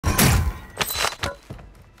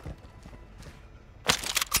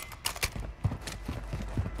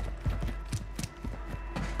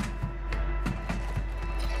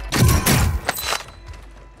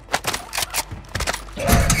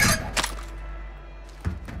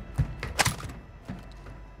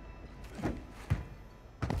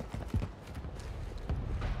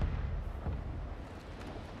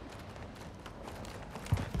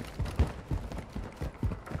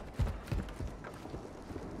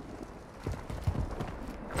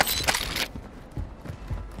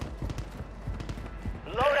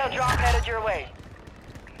headed your way.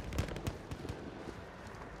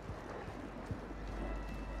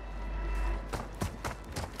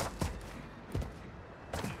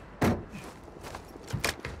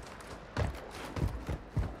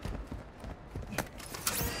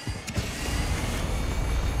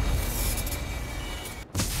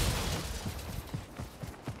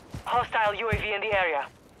 Hostile UAV in the area.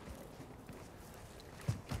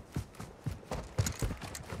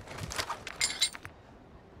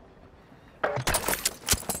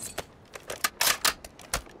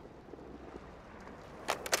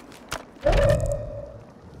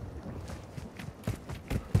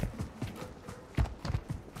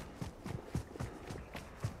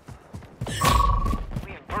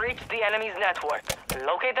 We've breached the enemy's network.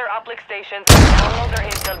 Locate their uplink stations and download their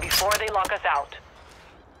intel before they lock us out.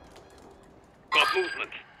 Got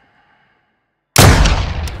movement.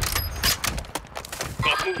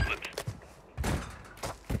 Got movement.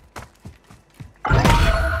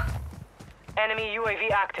 Enemy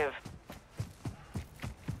UAV active.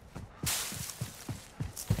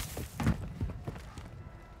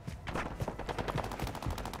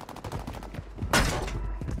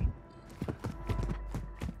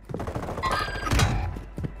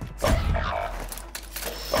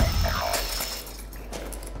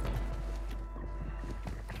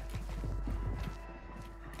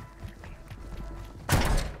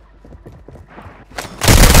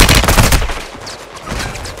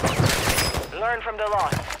 Learn from the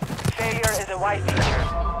loss. Failure is a wise teacher.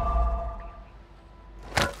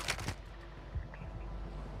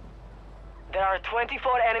 There are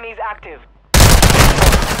 24 enemies active.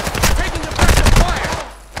 Taking effective fire!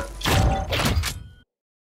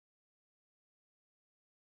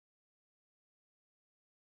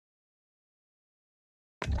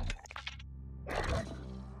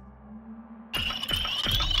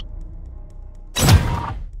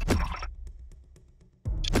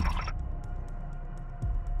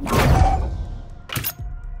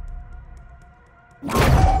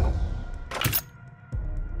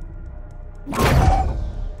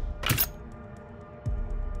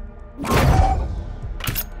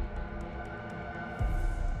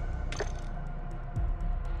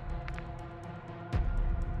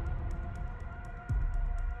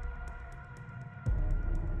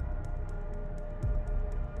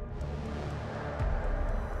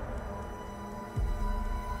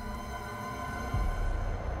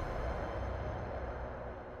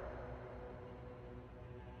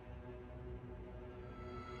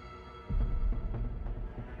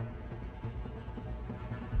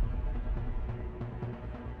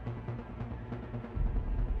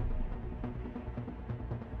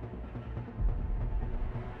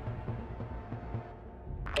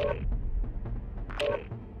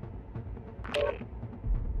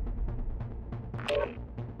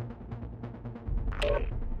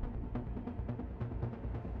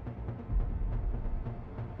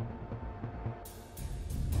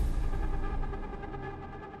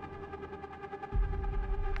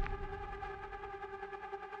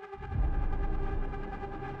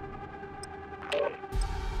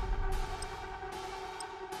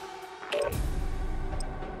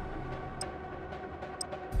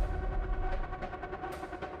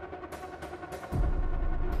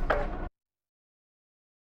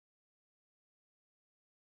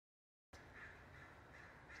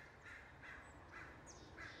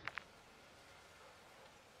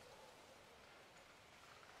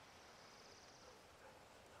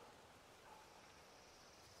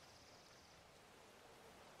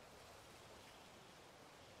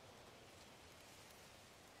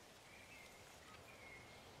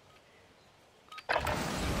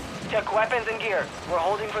 Check weapons and gear. We're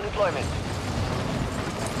holding for deployment.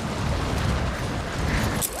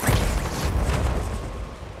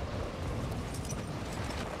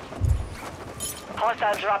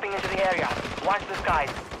 Hostiles dropping into the area. Watch the skies.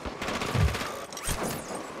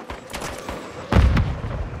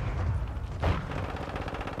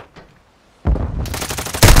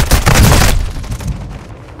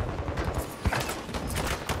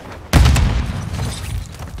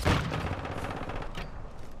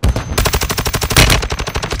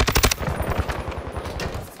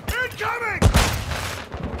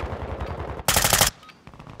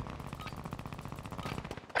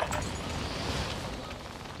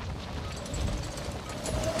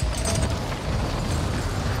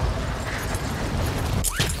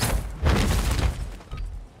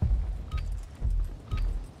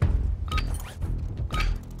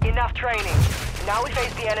 Enough training. Now we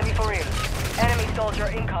face the enemy for real. Enemy soldier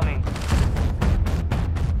incoming.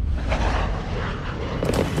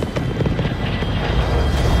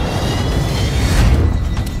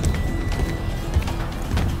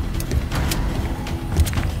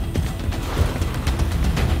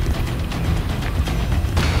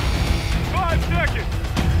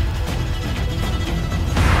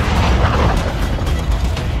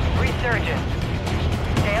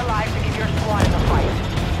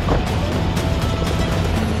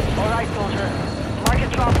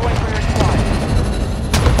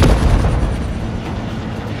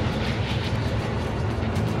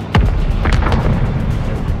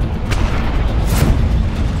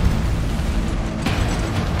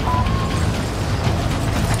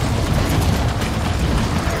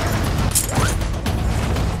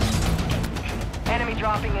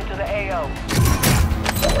 dropping into the AO.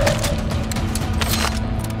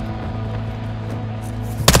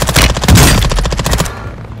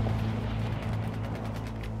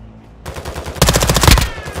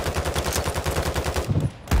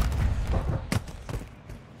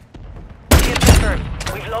 Kill confirmed.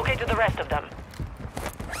 We've located the rest of them.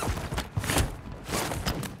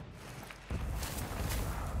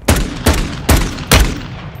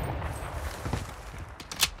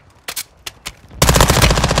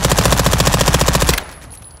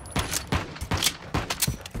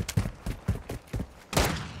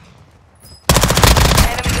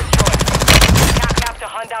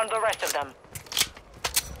 Hunt down the rest of them.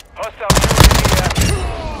 Hostile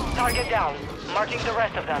UAV. Target down. Marking the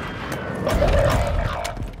rest of them.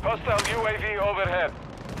 Hostile UAV overhead.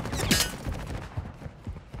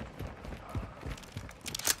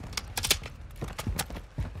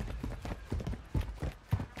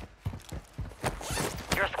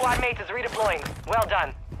 Your squad mate is redeploying. Well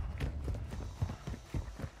done.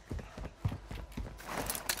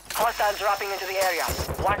 Hostiles dropping into the area.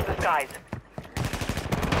 Watch the skies.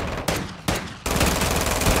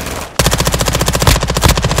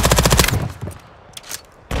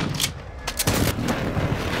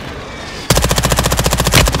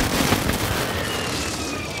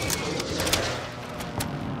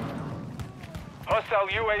 Hostile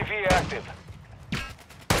UAV active.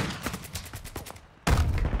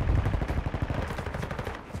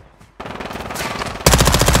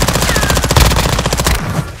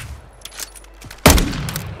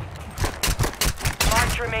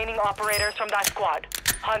 Mark remaining operators from that squad.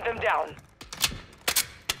 Hunt them down.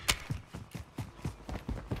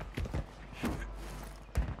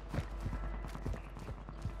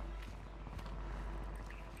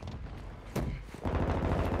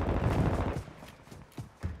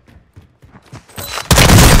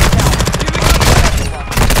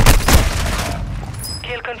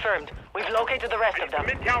 Kill confirmed. We've located the rest of them.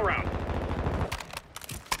 Mid-town round.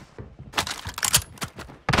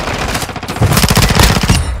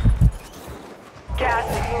 Gas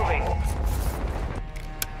is moving.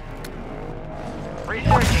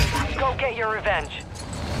 Researching. Go get your revenge.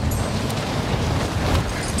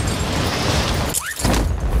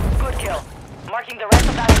 Good kill. Marking the rest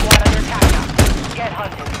of that squad under attack now. Get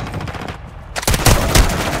hunting.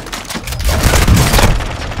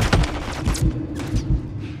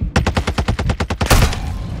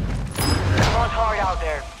 Not hard out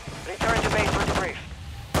there. Return to base for debrief.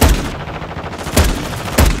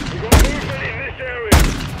 We got movement in this area.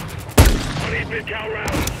 I need mid-town round.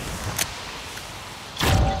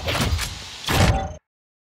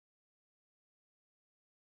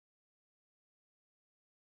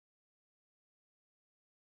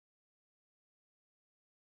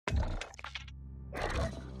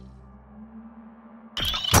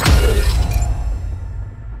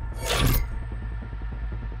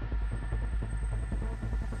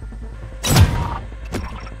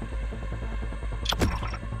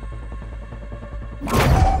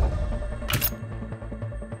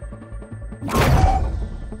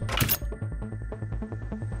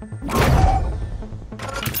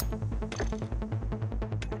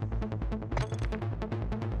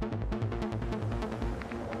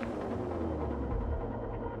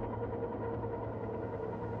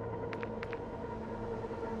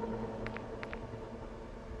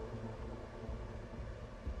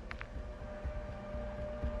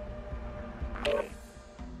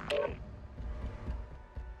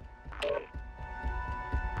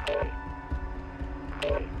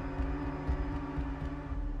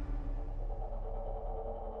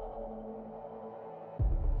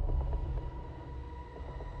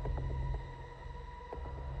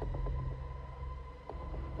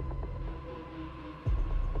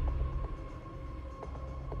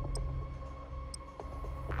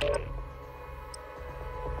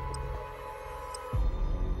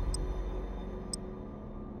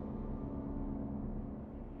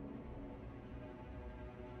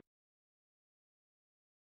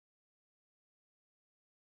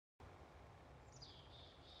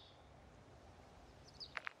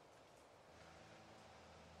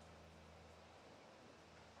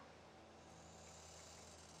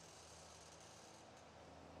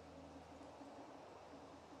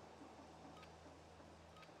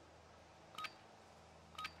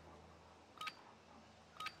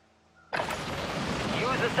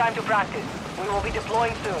 It's time to practice. We will be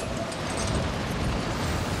deploying soon.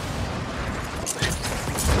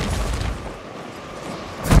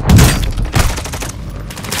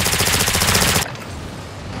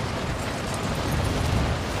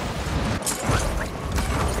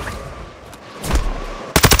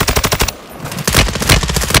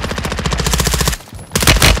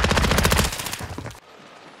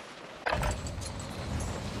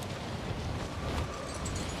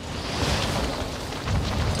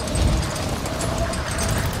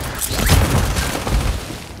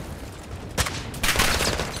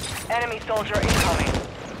 Enemy soldier incoming.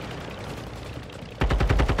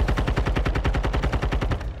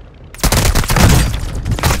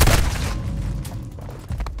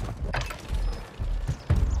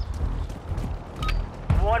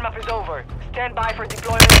 Warm-up is over. Stand by for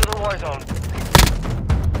deployment to the war zone.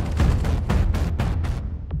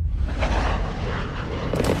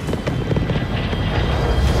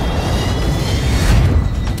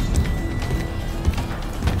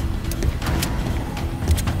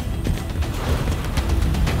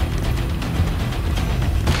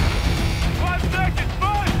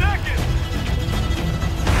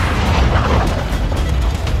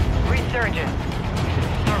 Resurgence.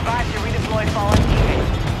 Survive to redeploy fallen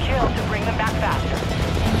teammates. Kill to bring them back faster.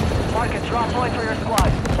 Mark a drop point for your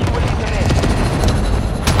squad. You will lead them in.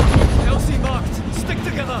 LC marked. Stick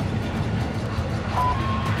together.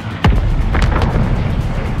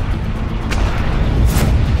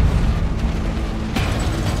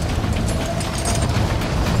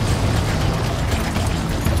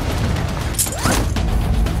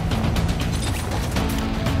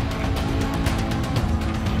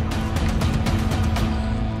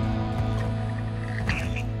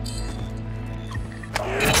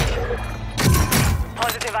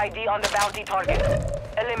 Positive ID on the bounty target.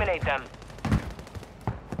 Eliminate them.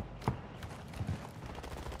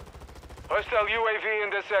 Hostile UAV in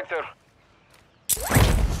this sector.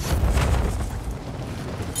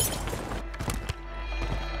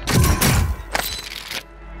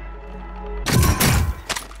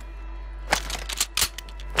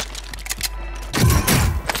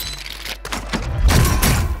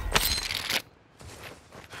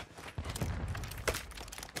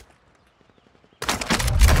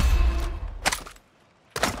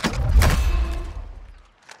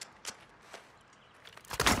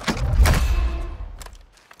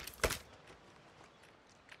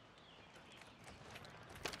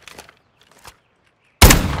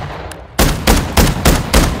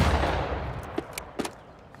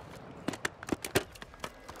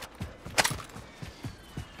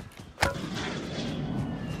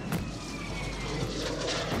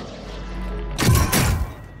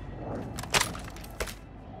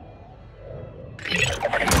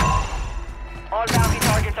 All bounty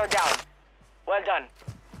targets are down. Well done.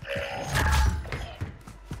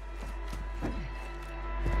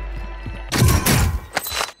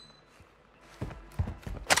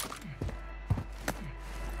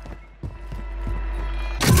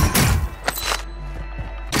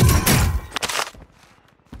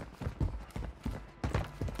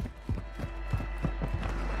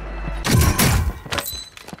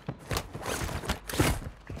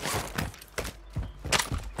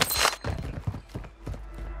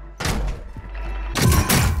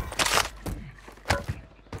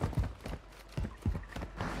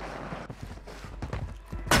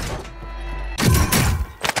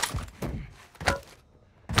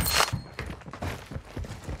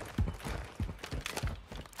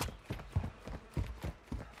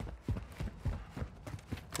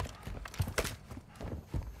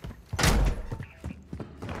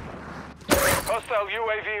 Hostile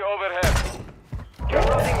UAV overhead. You're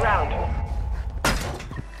losing ground.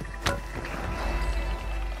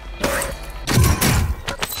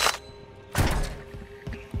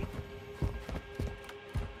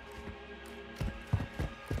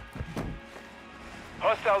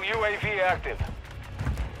 Hostile UAV active.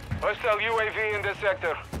 Hostile UAV in this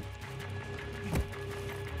sector.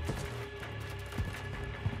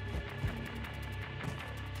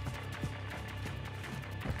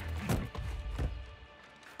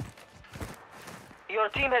 Your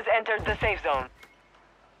team has entered the safe zone.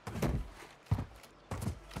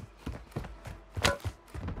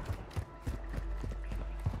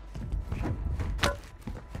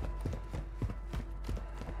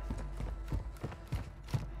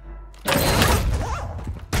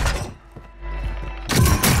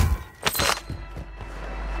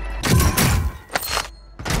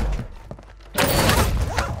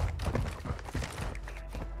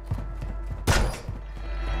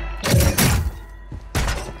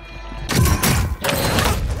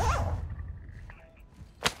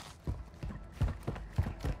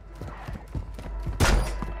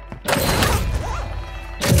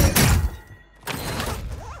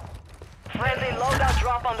 Friendly loadout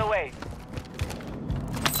drop on the way.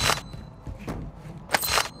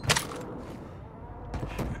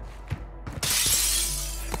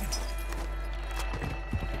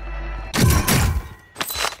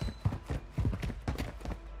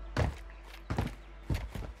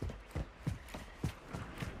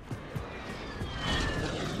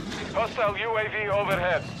 Hostile UAV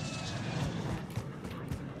overhead.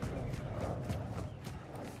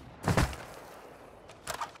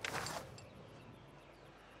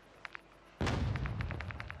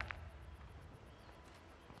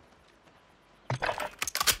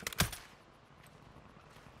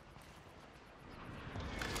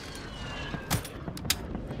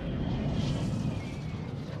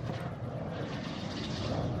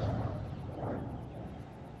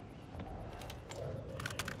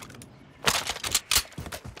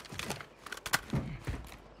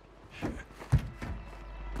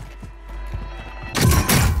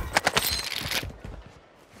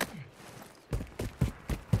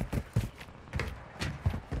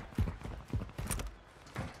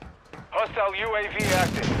 Hostile UAV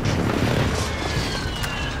active.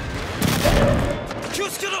 気を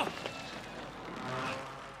つけろ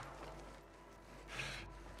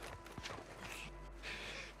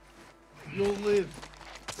You'll live.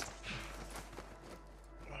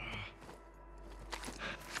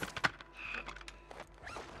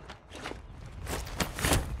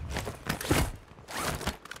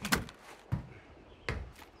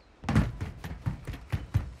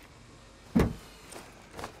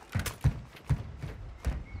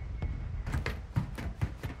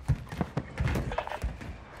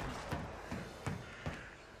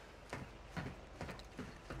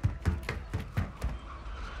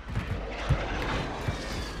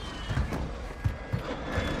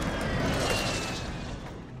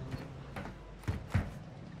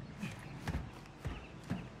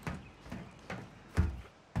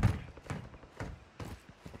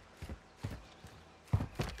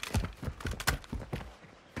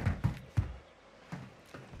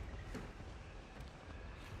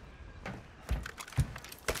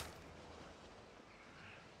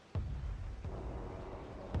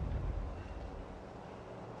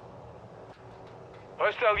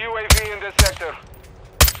 Hostile UAV in this sector.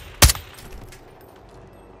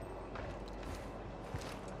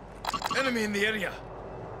 Enemy in the area.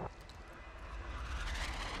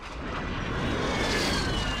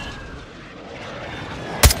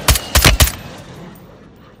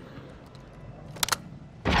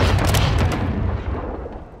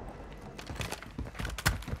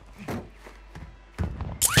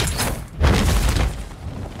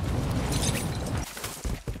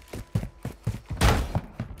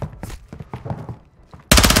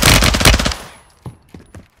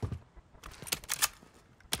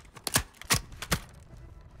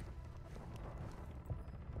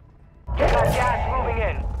 Got gas moving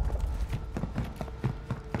in.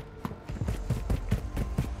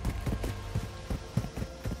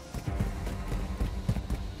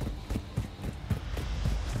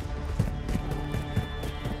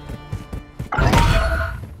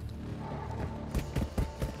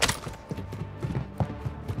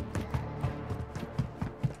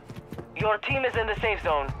 Your team is in the safe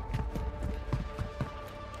zone.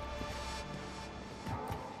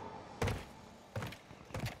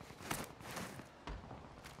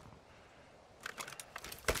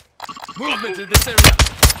 Movement in this area.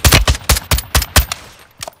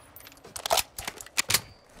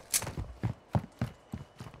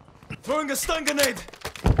 Throwing a stun grenade.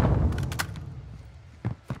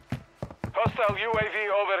 Hostile UAV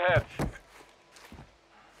overhead.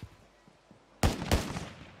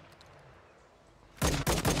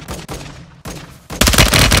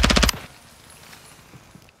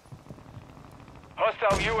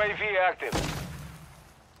 Hostile UAV active.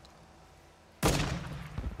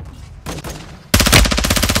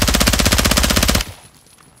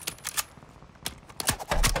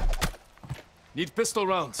 Need pistol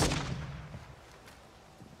rounds.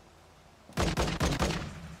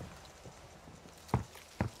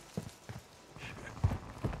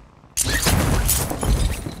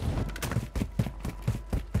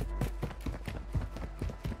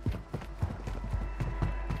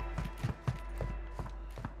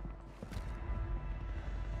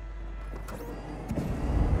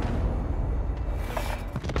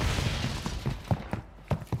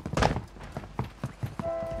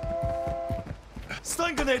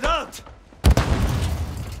 Stun grenade out!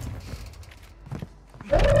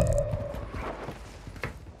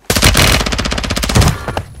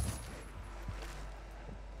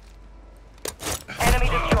 Enemy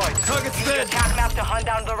destroyed. Target's Use the dead. attack map to hunt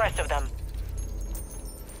down the rest of them.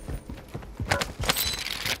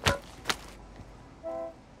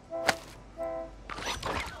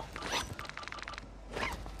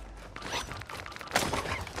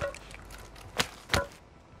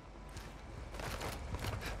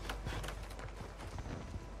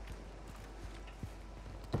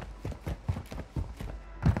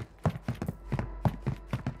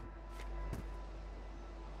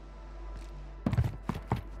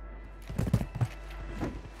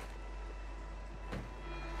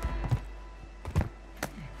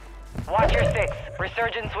 Watch your six.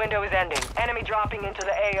 Resurgence window is ending. Enemy dropping into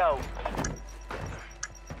the AO.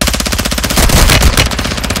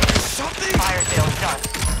 Something! Fire sales done.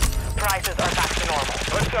 Prices are back to normal.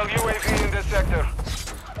 Hostile UAV in this sector.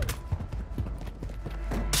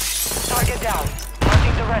 Target down.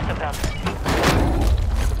 Hunting the rest of them.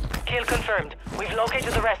 Kill confirmed. We've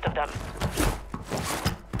located the rest of them.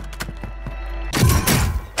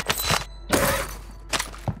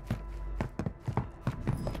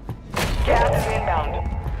 Gas is inbound.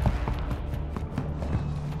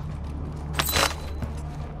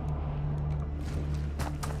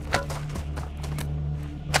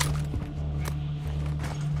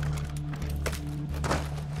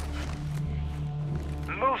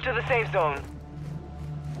 Move to the safe zone.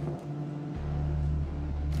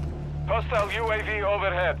 Hostile UAV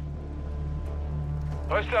overhead.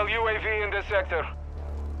 Hostile UAV in this sector.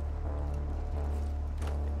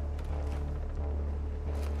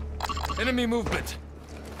 Enemy movement.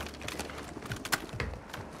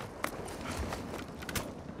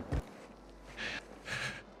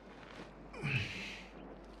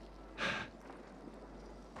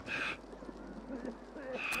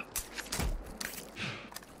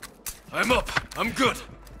 I'm up. I'm good.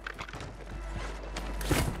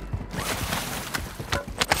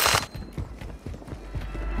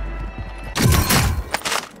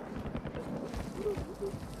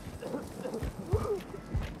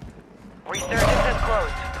 Resurgence has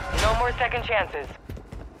closed. No more second chances.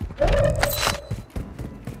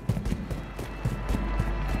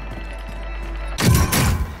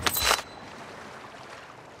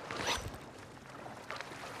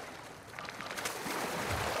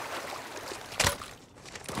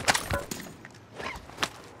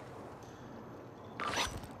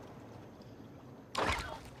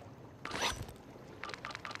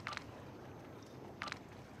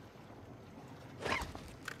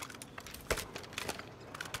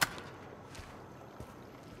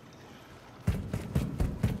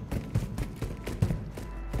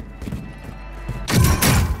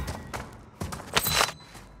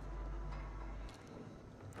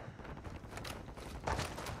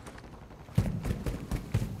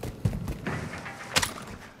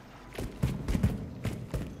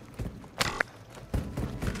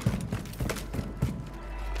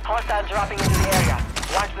 Hostile dropping into the area.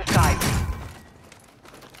 Watch the skies.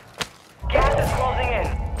 Gas is closing in.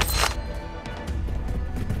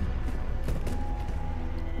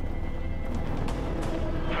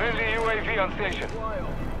 Friendly UAV on station.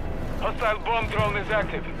 Hostile bomb drone is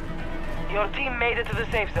active. Your team made it to the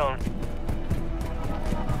safe zone.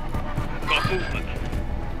 Got movement.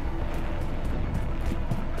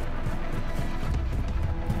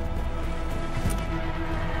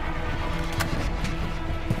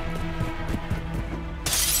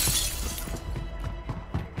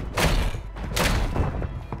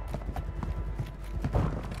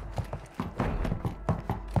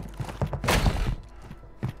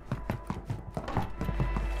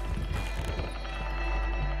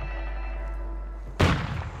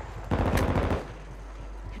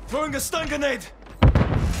 Throwing a stun grenade!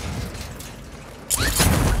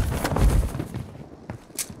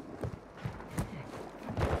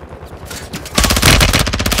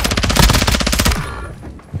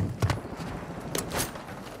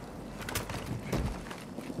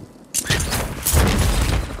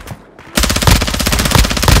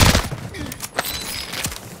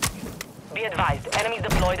 Be advised, enemies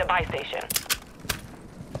deployed a buy station.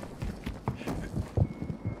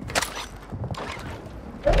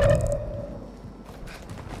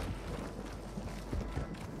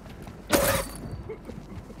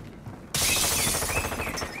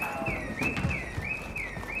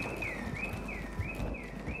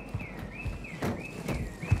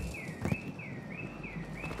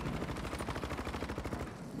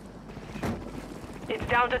 It's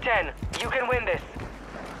down to 10. You can win this.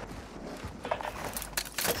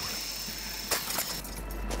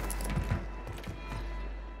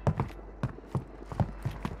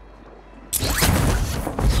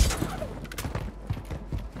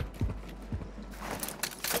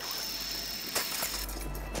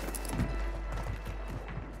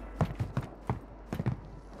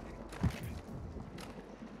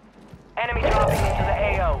 Enemy dropping into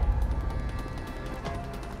the AO.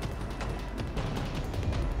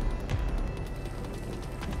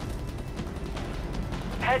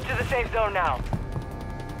 Head to the safe zone now.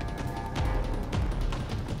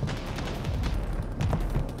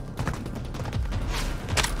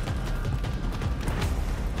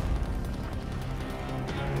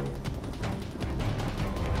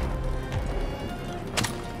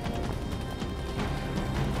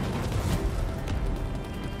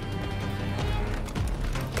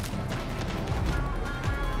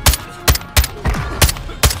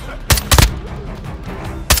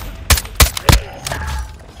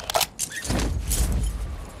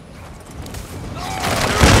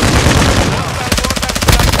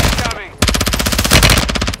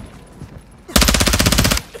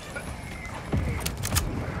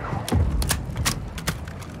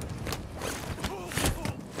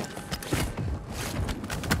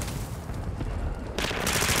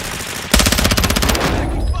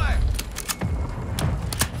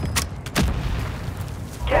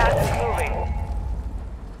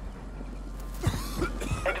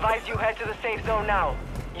 Advise you head to the safe zone now.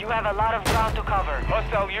 You have a lot of ground to cover.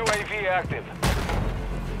 Hostile UAV active.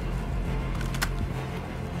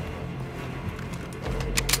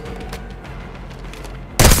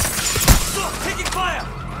 Look, taking fire!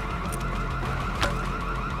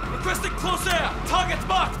 Requesting close air! Target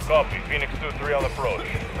marked! Copy. Phoenix 2-3 on approach.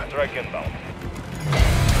 Strike inbound.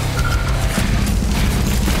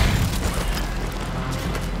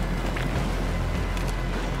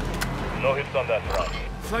 No hits on that front.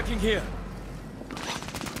 Flanking here.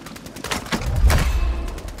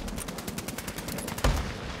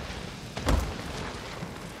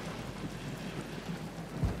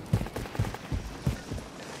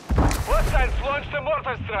 Hostiles launched a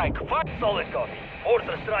mortar strike. Solid copy.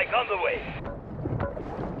 Mortar strike on the way.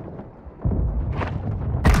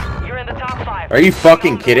 You're in the top 5. Are you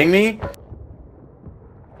fucking kidding me?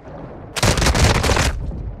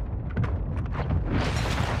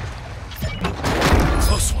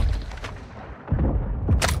 Close one.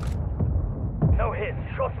 No hits.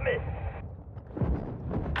 Shots missed.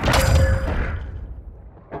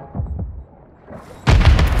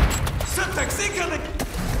 Syntax incoming!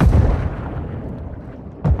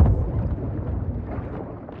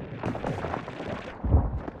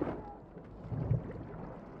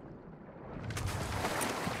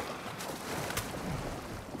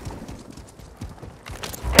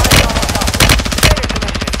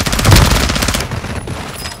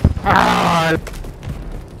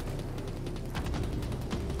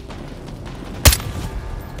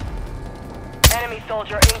 Enemy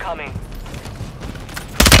soldier incoming.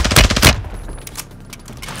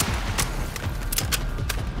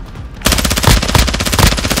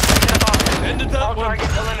 Ended that All one.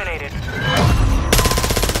 targets eliminated.